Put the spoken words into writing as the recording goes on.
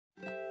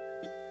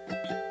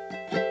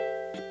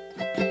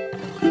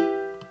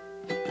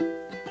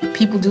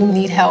people do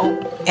need help.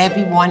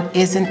 Everyone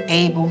isn't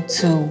able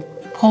to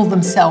pull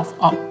themselves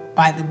up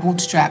by the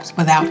bootstraps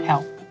without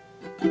help.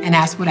 And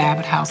that's what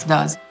Abbott House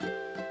does.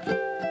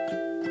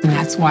 And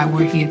that's why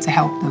we're here to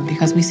help them,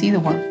 because we see the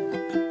work.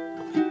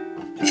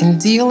 In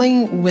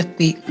dealing with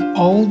the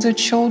older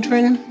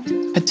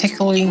children,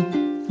 particularly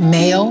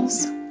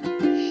males,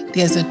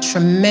 there's a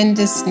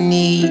tremendous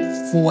need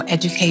for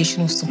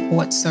educational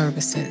support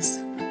services.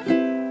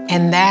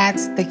 And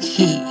that's the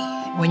key.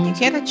 When you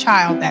get a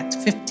child that's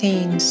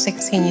 15,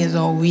 16 years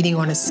old reading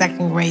on a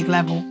second grade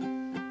level,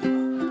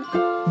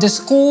 the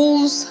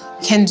schools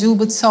can do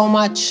but so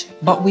much,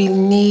 but we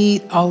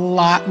need a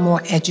lot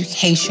more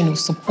educational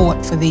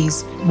support for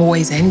these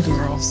boys and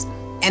girls.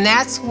 And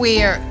that's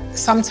where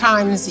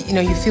sometimes,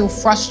 you feel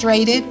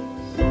frustrated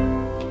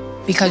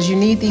because you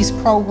need these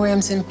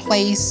programs in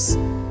place.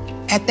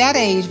 At that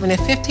age, when they're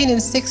 15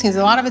 and 16,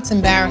 a lot of it's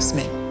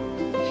embarrassment.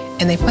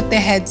 And they put their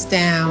heads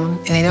down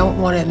and they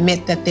don't want to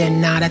admit that they're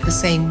not at the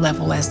same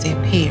level as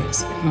their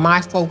peers.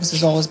 My focus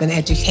has always been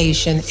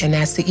education, and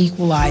that's the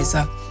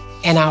equalizer,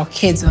 and our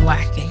kids are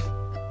lacking.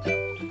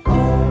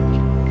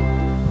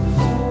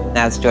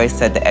 As Joyce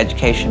said, the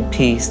education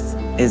piece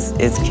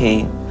is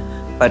key,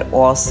 but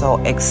also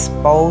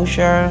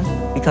exposure,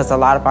 because a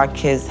lot of our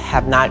kids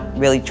have not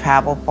really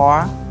traveled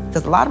far,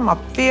 because a lot of them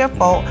are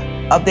fearful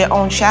of their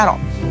own shadow.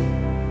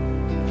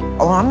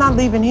 Oh, I'm not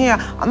leaving here.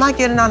 I'm not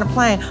getting on a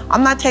plane.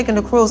 I'm not taking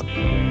the cruise.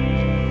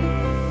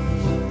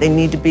 They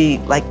need to be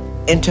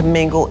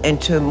intermingled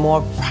into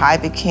more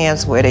private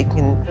camps where they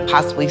can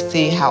possibly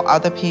see how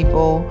other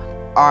people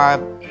are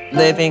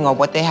living or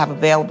what they have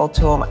available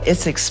to them.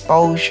 It's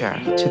exposure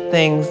to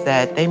things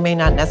that they may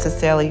not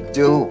necessarily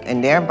do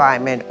in their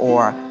environment,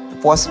 or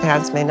foster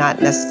parents may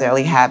not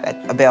necessarily have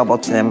available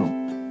to them.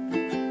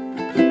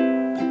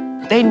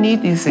 They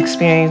need these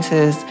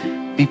experiences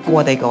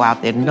before they go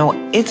out there to know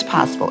it's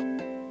possible.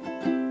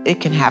 It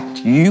can happen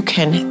to you. You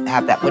can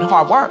have that with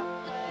hard work.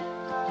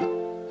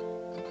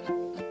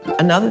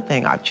 Another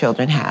thing our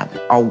children have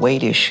are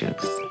weight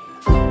issues.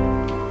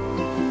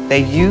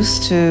 They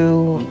used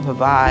to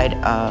provide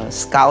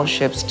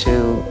scholarships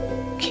to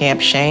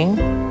Camp Shane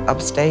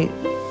upstate.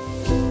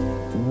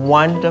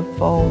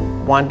 Wonderful,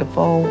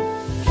 wonderful.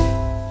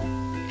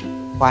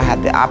 I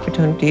had the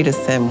opportunity to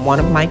send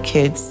one of my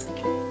kids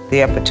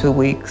there for 2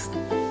 weeks.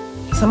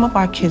 Some of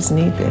our kids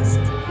need this.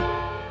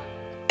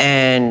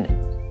 And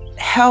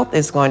health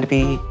is going to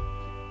be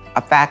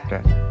a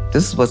factor.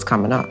 This is what's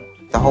coming up.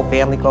 The whole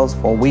family goes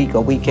for a week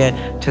or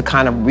weekend to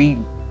kind of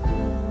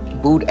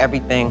reboot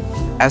everything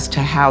as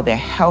to how their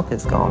health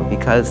is going,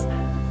 because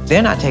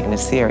they're not taking it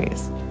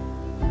serious.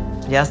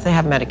 Yes, they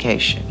have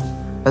medication,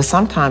 but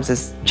sometimes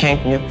it's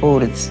changing your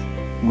food, it's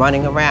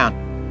running around.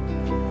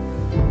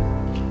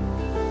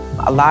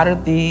 A lot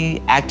of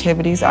the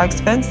activities are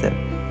expensive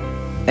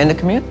in the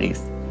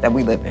communities that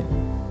we live in.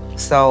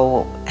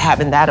 So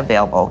having that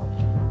available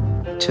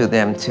to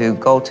them to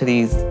go to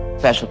these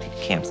specialty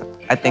camps,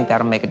 I think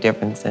that'll make a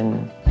difference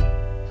in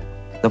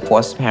the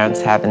foster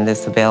parents having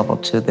this available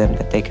to them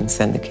that they can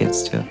send the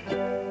kids to.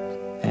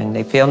 And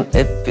it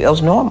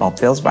feels normal,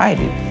 feels right.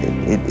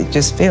 It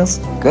just feels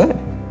good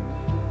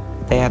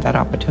that they have that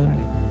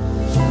opportunity.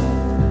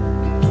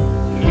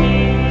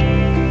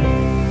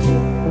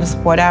 To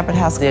support Abbott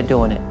House, they're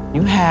doing it.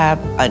 You have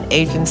an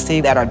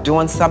agency that are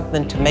doing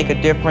something to make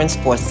a difference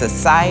for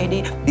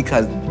society,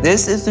 because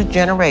this is the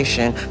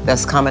generation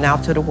that's coming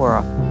out to the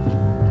world.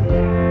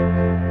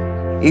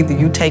 Either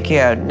you take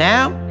care of it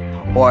now,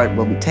 or it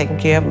will be taken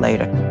care of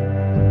later.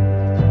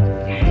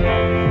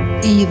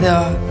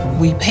 Either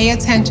we pay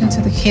attention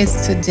to the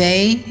kids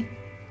today,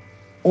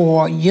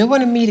 or you're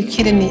gonna meet a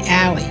kid in the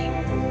alley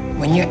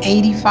when you're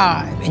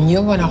 85, and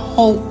you're gonna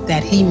hope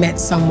that he met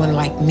someone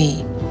like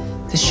me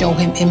to show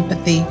him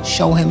empathy,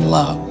 show him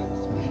love,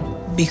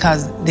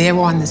 because they're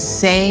on the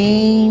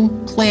same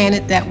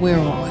planet that we're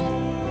on.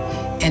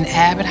 And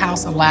Abbott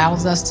House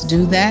allows us to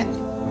do that.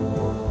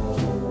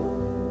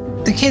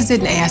 The kids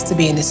didn't ask to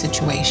be in this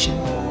situation.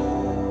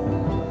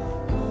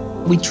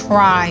 We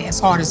try as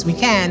hard as we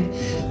can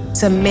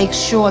to make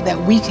sure that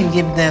we can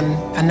give them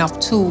enough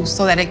tools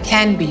so that it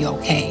can be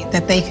okay,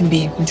 that they can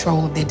be in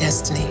control of their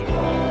destiny.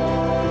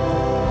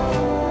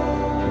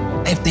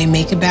 If they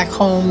make it back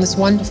home, it's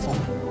wonderful.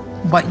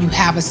 But you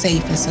have a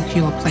safe and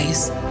secure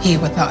place here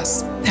with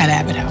us at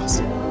Abbott House.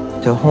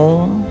 To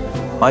whom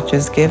much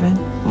is given,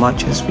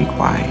 much is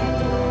required.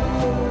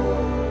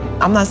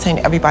 I'm not saying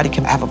everybody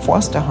can have a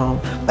foster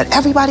home, but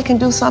everybody can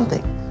do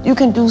something. You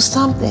can do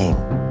something.